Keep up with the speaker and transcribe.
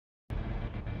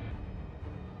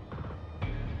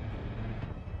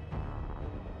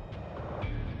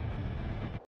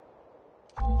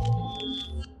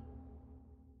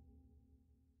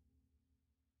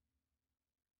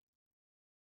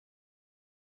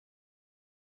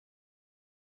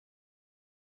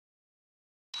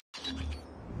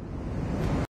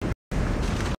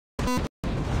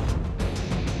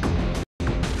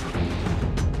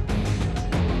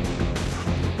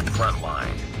Front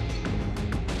line.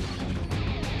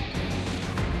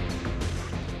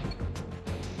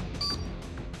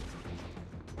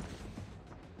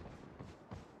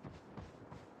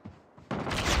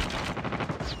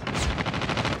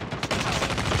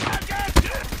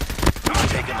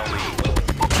 Taking the lead.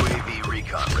 UAV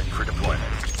recon ready for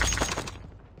deployment.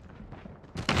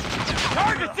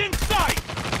 Target's in sight!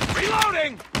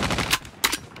 Reloading!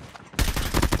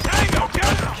 Tango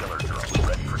down! Killer drone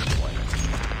ready for deployment.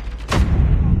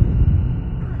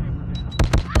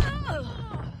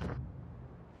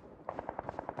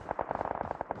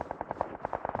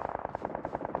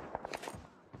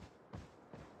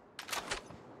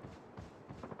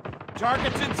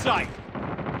 Target's in sight!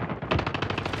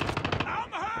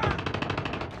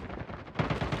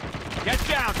 Get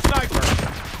down, sniper!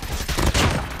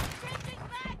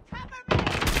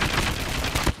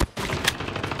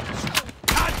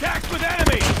 Contact with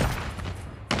enemy!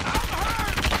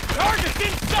 Target's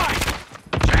in sight!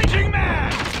 Changing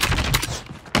mag!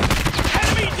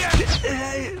 Enemy down!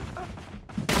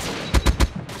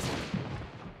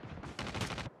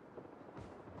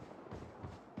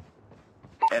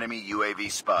 Enemy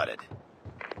UAV spotted.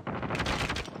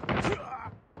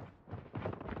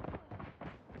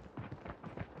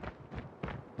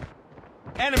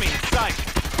 Enemy in sight!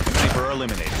 Sniper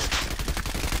eliminated.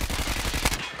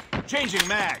 Changing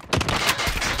mag!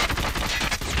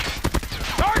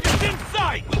 Target's in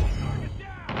sight!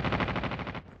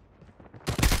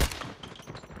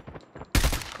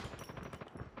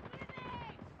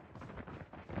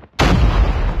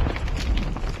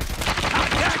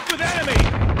 Contact with enemy!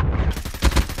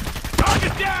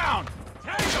 Target down!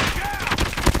 Tango down!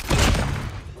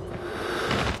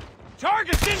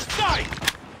 Target's in sight!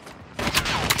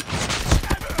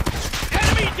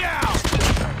 Enemy down!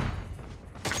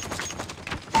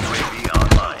 UAV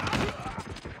online.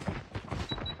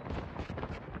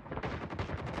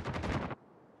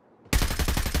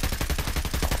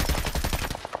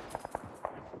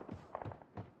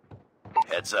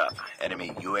 Heads up. Enemy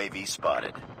UAV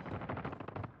spotted.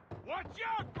 Watch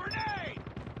out, grenade!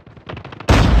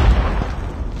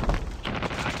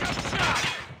 I got shot!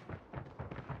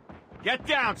 Get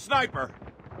down, sniper!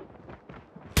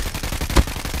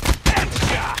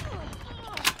 Headshot!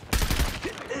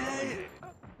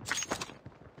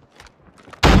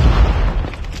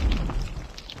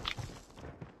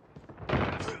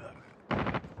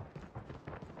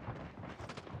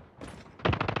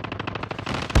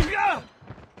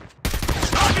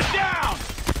 Target down!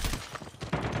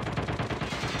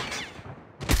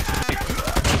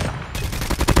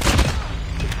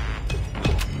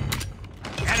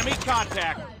 Enemy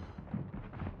contact!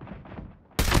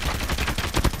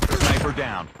 Sniper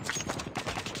down.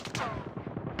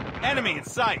 Enemy in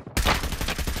sight!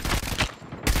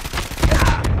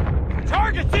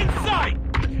 Target's in sight!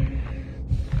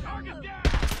 Target down!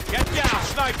 Get down,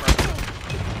 sniper!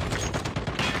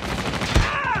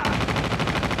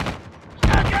 I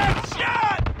got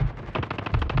shot!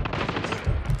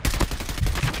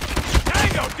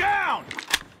 Tango down!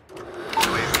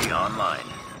 UAV online.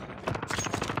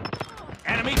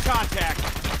 Enemy contact!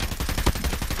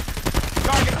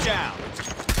 Target down!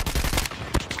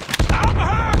 Out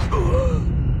behind!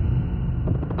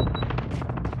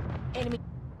 Enemy.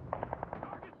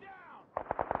 Target down!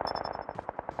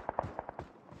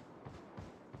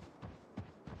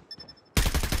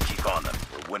 Keep on them.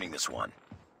 We're winning this one.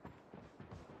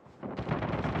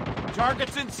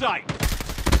 Target's in sight!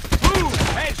 Boom!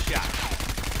 Headshot!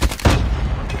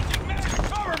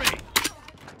 Cover me!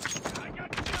 I got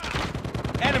shot!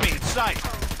 Enemy in sight!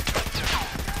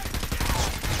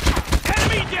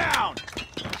 Enemy down!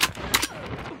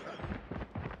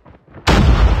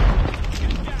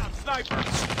 Get down, sniper!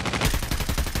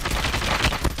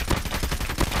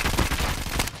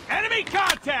 Enemy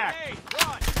contact! Hey,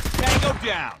 run! Tango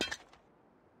down!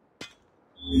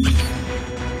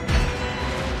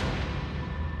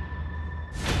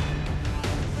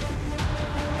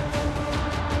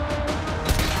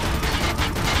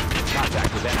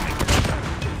 Contact with enemy.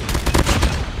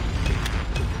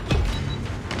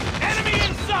 Enemy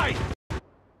in sight!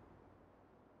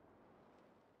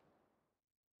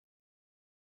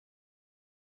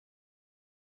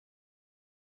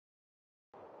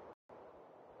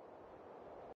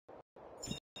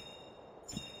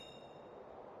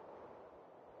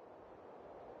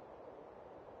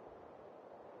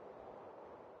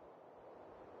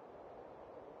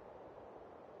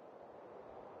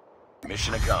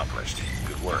 Mission accomplished.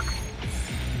 Good work.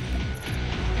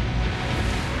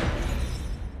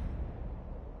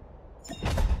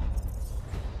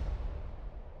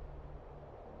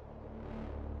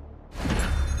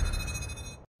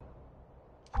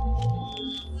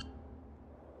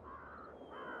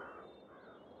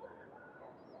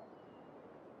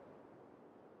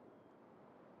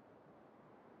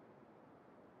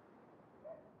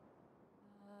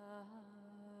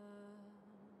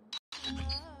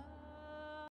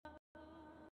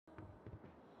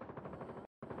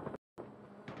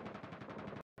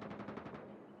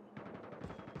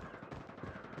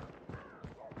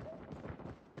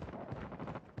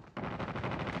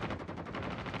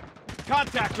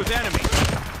 Contact with enemy.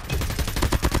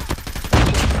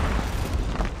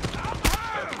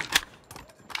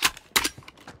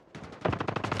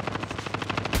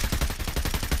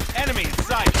 Enemy in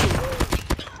sight.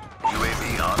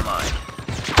 UAV online.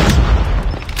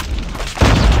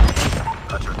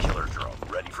 Hunter killer drone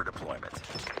ready for deployment.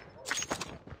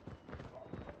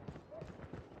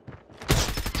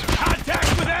 Contact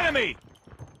with enemy.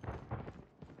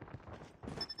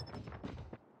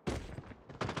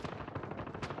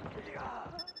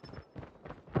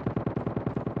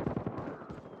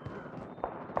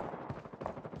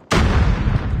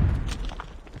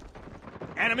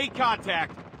 Enemy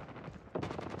contact.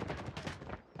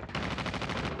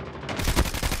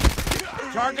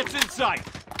 Targets in sight.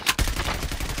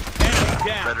 Enemy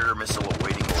down. Predator missile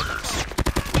awaiting orders.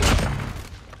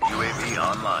 UAV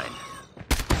online.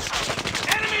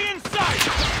 Enemy in sight.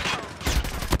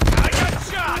 I got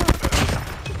shot.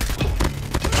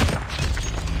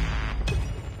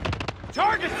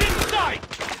 Targets in sight.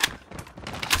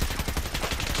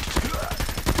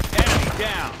 Enemy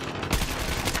down.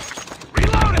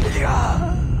 Reloading!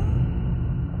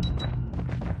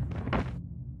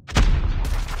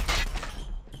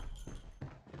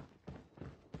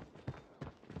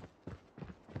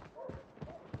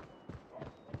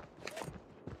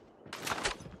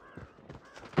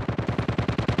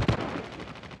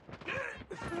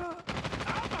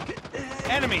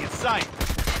 Enemy in sight.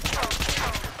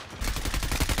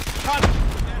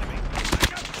 Contact with enemy. I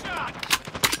got shot.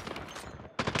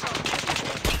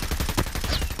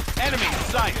 Enemy in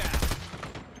sight.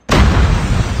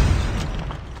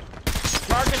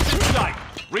 Targets in sight.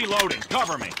 Reloading.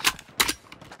 Cover me.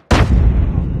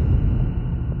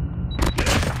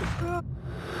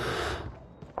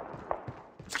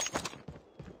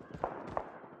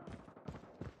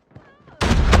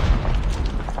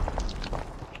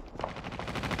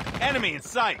 Enemy in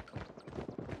sight.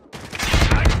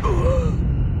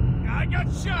 I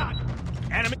got shot.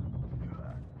 Enemy.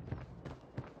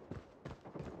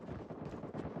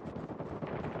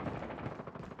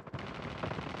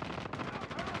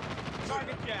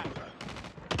 Target down.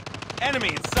 Enemy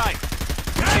in sight.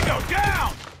 Tango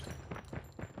down.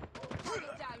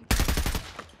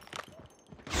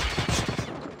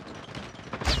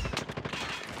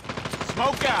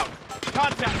 Smoke out.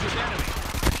 Contact with enemy.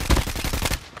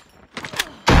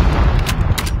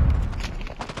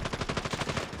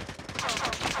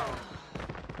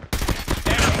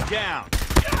 Enemy down.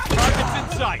 Targets in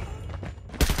sight.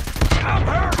 I'm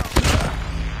hurt.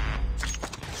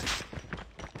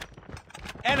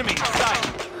 Enemy in sight.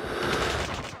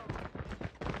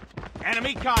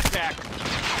 Enemy contact.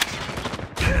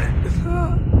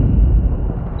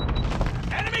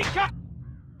 Enemy contact.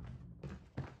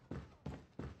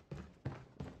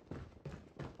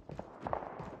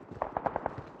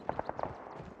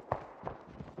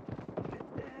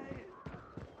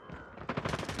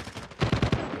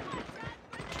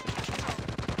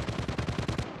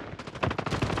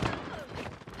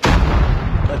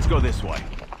 Let's go this way.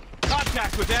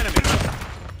 Contact with enemy.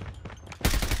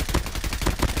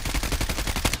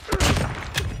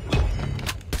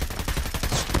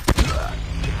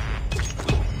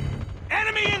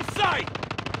 Enemy in sight.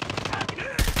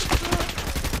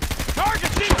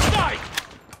 Targets in sight.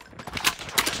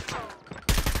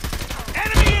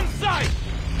 Enemy in sight.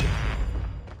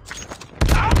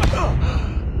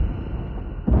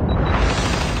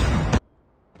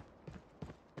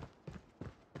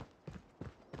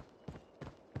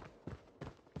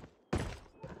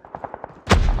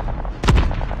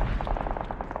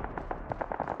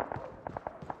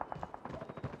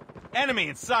 Enemy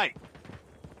in sight.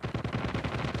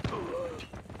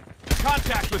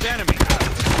 Contact with enemy.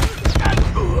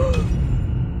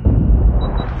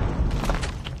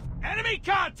 Enemy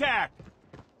contact.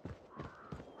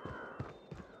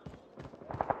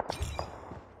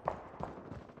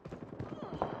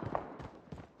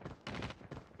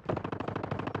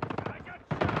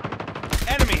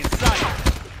 Enemy in sight.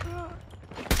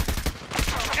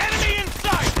 Enemy in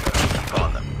sight. Keep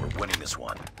on them. We're winning this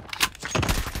one.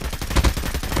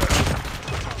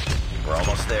 We're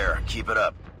almost there. Keep it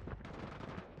up.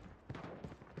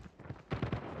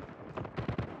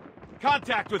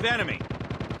 Contact with enemy.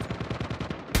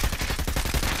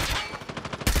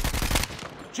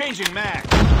 Changing mag.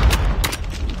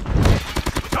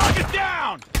 Target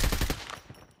down!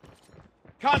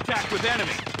 Contact with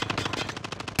enemy.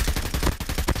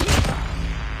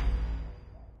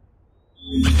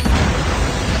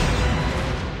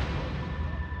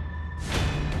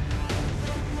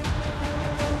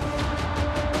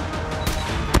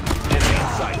 Enemy in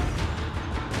sight.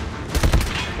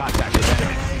 Contact with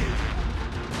enemy.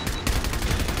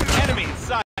 Enemy in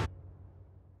sight.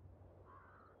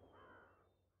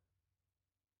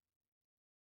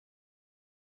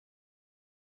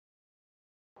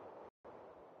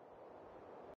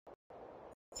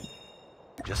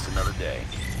 Just another day.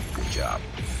 Good job.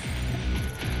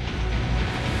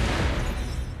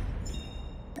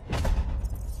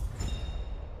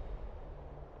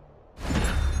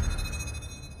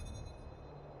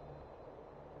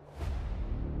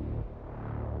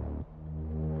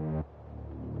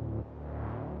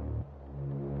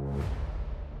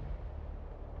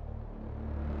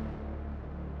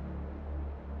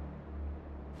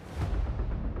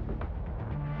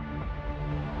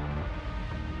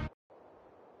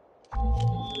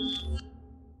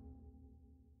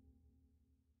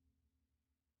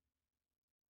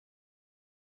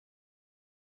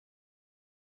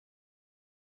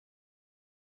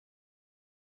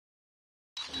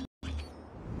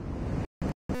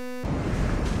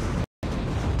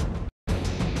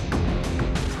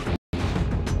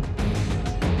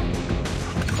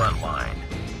 Front line.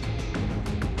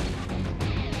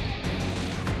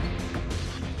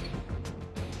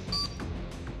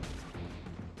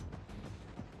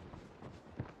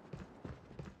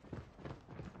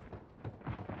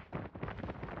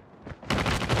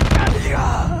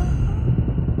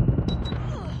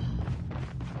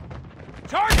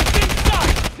 Target's in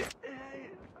sight!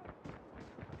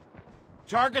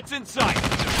 Target's in sight!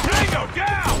 Tango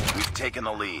down! We've taken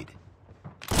the lead.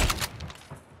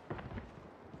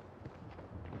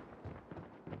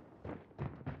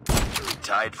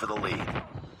 Tied for the lead.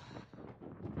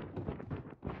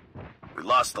 We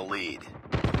lost the lead.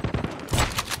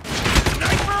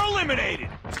 Sniper eliminated!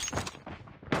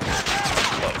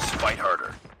 Close. Fight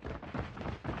harder.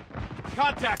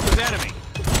 Contact with enemy.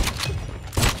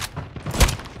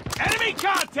 Enemy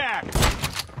contact!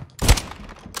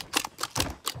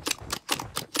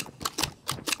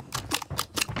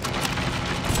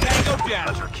 Tango down.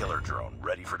 Hunter killer drone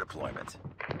ready for deployment.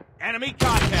 Enemy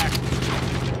contact.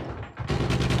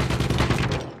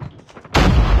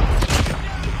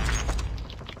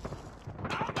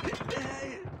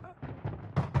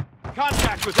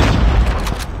 Contact with enemy.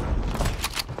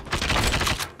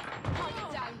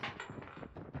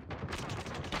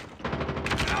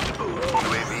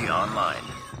 UAV online.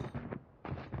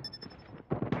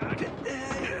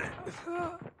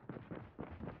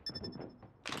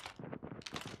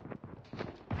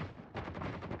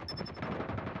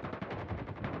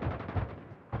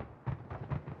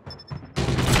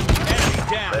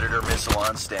 Enemy down. Predator missile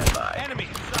on standby. Enemy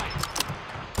in sight.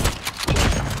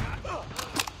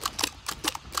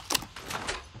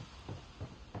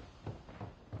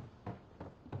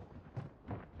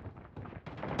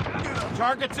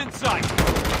 Target's in sight.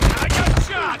 I got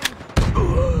shot!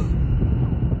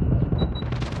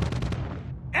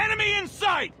 Enemy in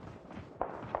sight!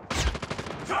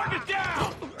 Target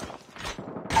down!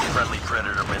 Friendly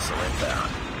Predator missile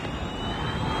inbound.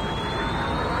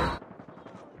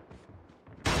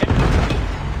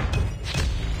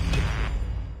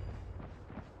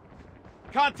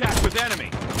 Contact with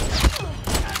enemy.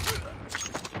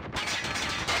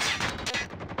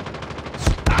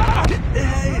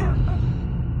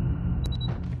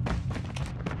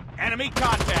 Enemy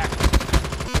contact.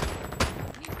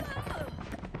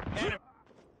 Enemy.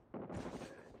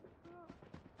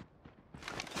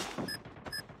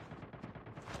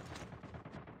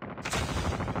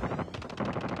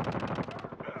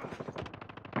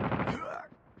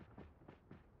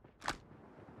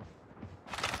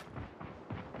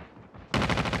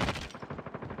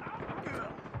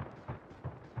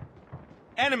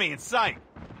 Enemy in sight.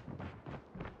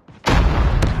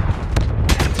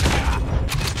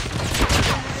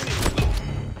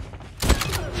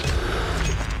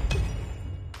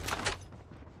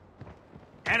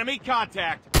 Enemy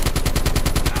contact.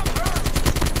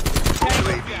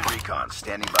 UAV recon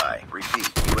standing by. Repeat,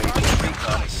 UAV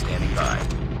recon is standing by.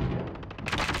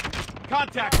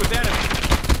 Contact with enemy.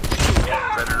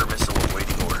 Predator missile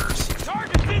awaiting orders.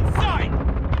 Target's in sight.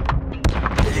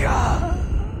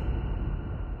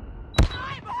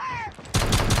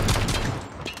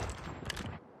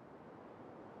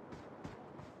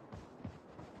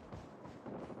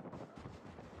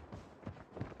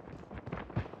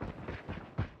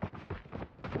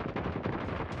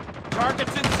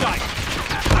 Targets in sight.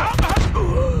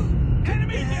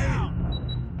 Enemy down.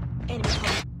 Enemy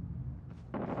home.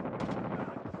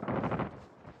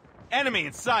 Enemy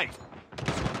in sight.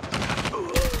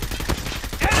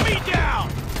 Enemy down.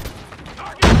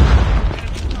 Target.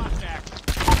 Enemy contact.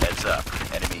 Heads up.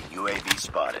 Enemy UAV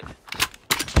spotted.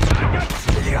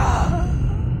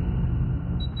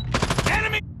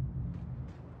 Enemy.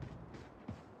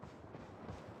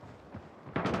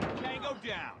 Tango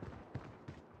down.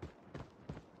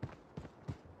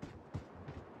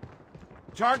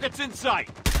 Targets in sight.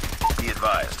 Be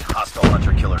advised. Hostile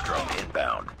hunter-killer drone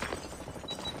inbound.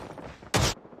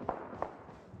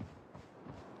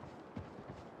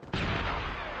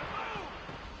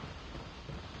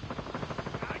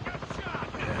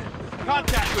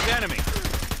 Contact with enemy.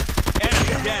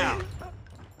 Enemy down.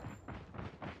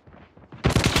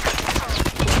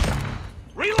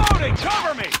 Reloading!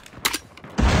 Cover me!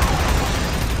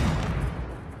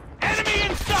 Enemy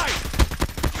in sight!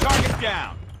 Target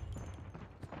down.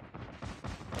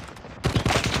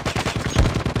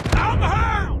 I'm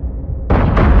hurt!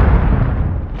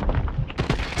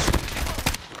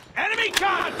 Enemy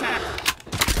contact!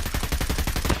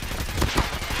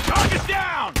 Target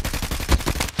down!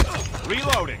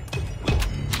 Reloading.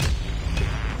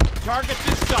 Targets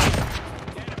in sight.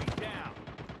 Enemy down.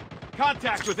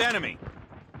 Contact with enemy.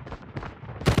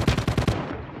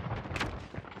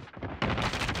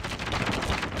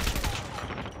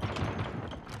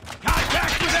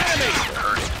 Contact with enemy!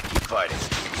 Hurt. Keep fighting.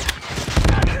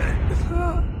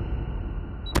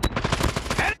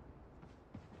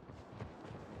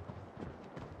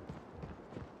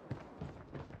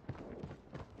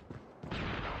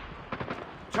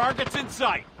 Targets in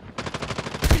sight.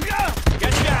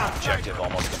 Get down. Objective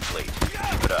almost complete.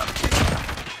 Keep it up.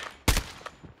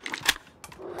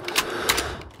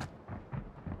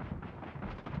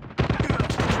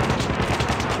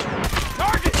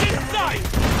 Targets in sight.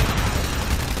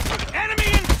 Enemy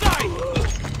in sight.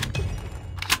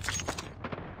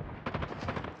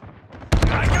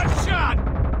 I got shot.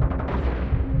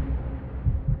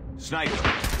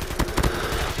 Sniper.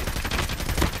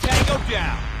 Tango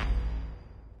down.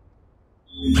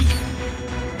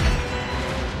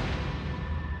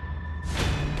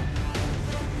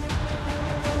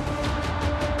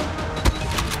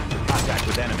 Contact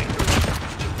with enemy.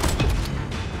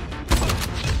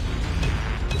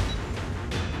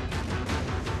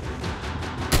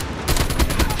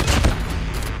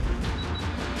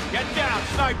 Get down,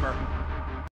 sniper.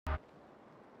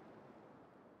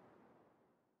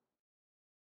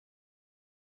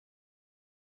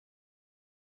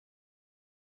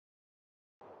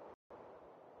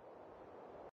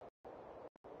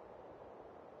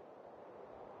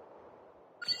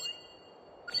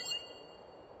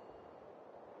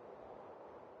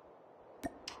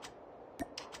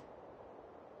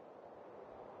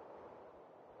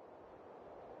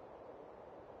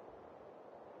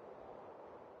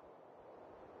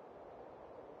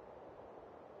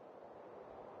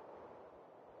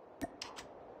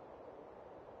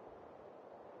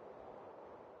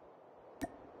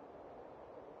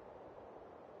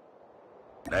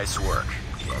 Nice work.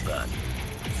 Well done.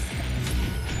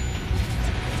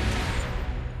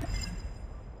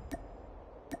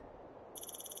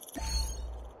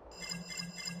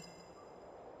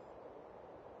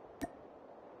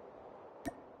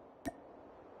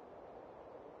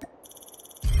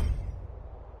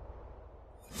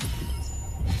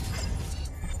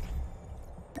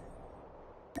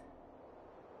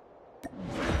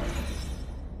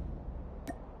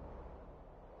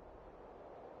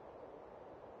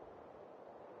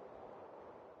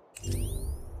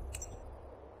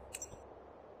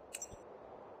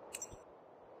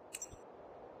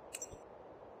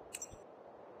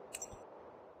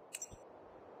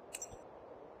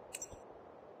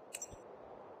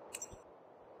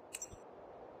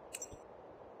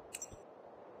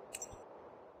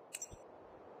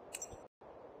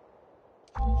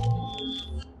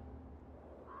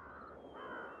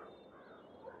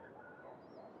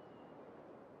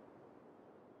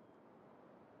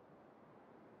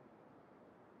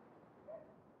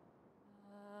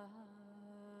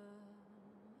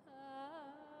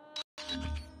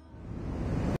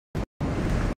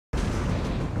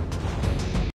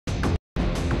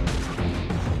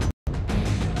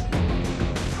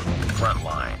 Front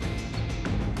line.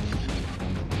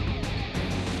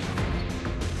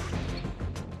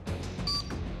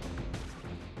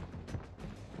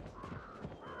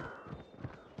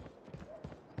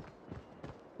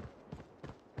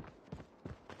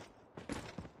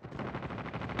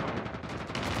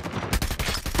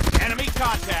 Enemy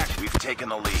contact. We've taken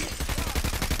the lead.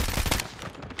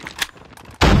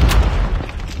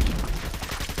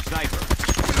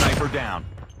 Sniper down.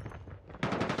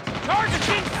 Target's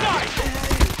in sight!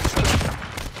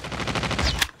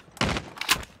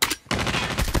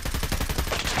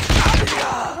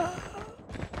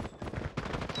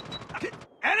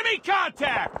 Enemy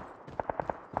contact!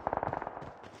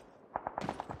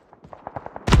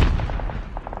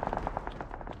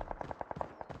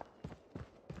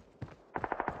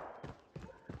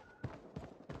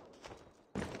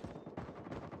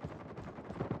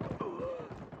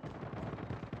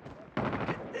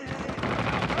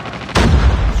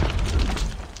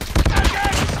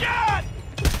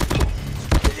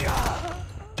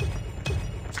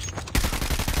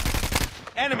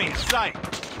 Enemy in sight.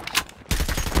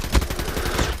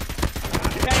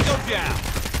 Tango down.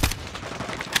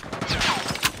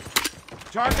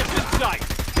 Target's in sight.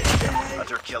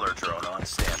 Hunter killer drone on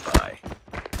standby.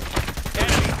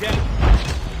 Enemy dead.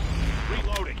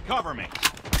 Reloading. Cover me.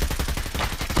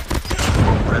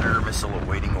 Predator missile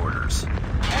awaiting orders. Enemy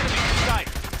in sight.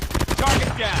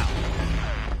 Target down.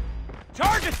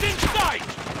 Target's in sight.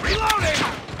 Reloading.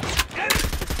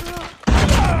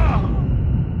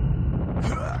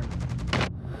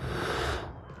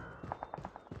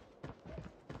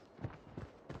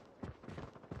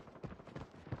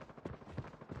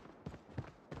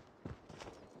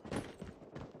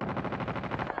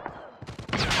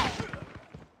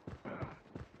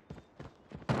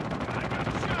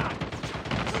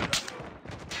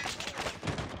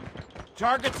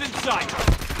 Target's in sight.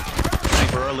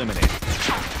 Sniper eliminated.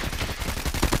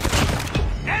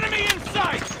 Enemy in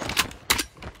sight!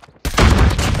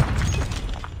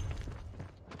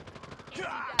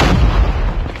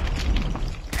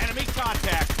 Enemy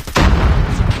contact.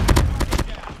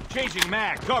 Changing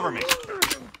mag. Cover me.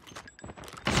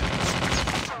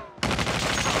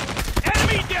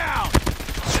 Enemy down!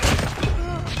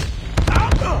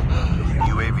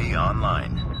 UAV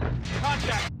online.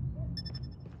 Contact.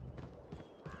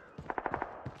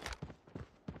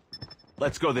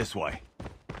 Let's go this way.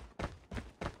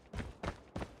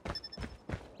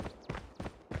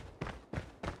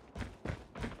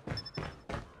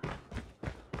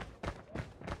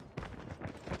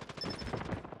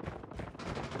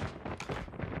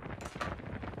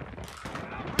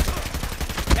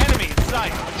 Enemy in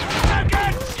sight. I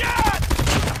got shot!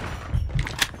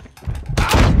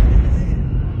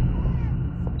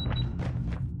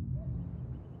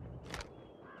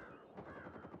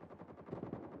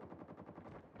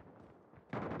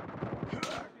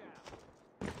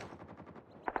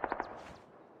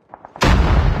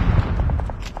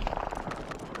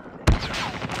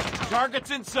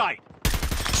 Target's in sight.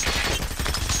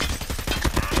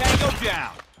 Tango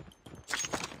down.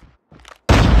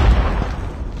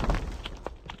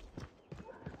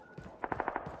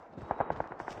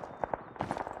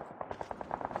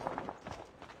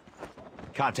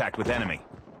 Contact with enemy.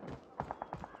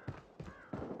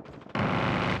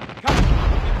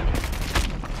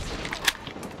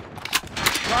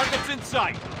 Target's in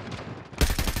sight.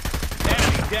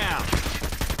 Enemy down.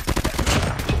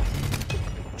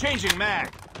 Changing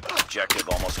mag. Objective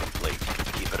almost complete.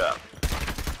 Keep it up.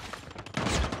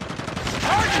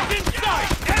 Target's in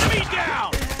sight. Enemy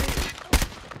down.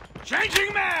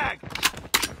 Changing mag.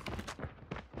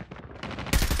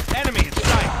 Enemy in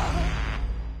sight.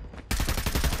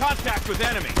 Contact with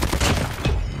enemy.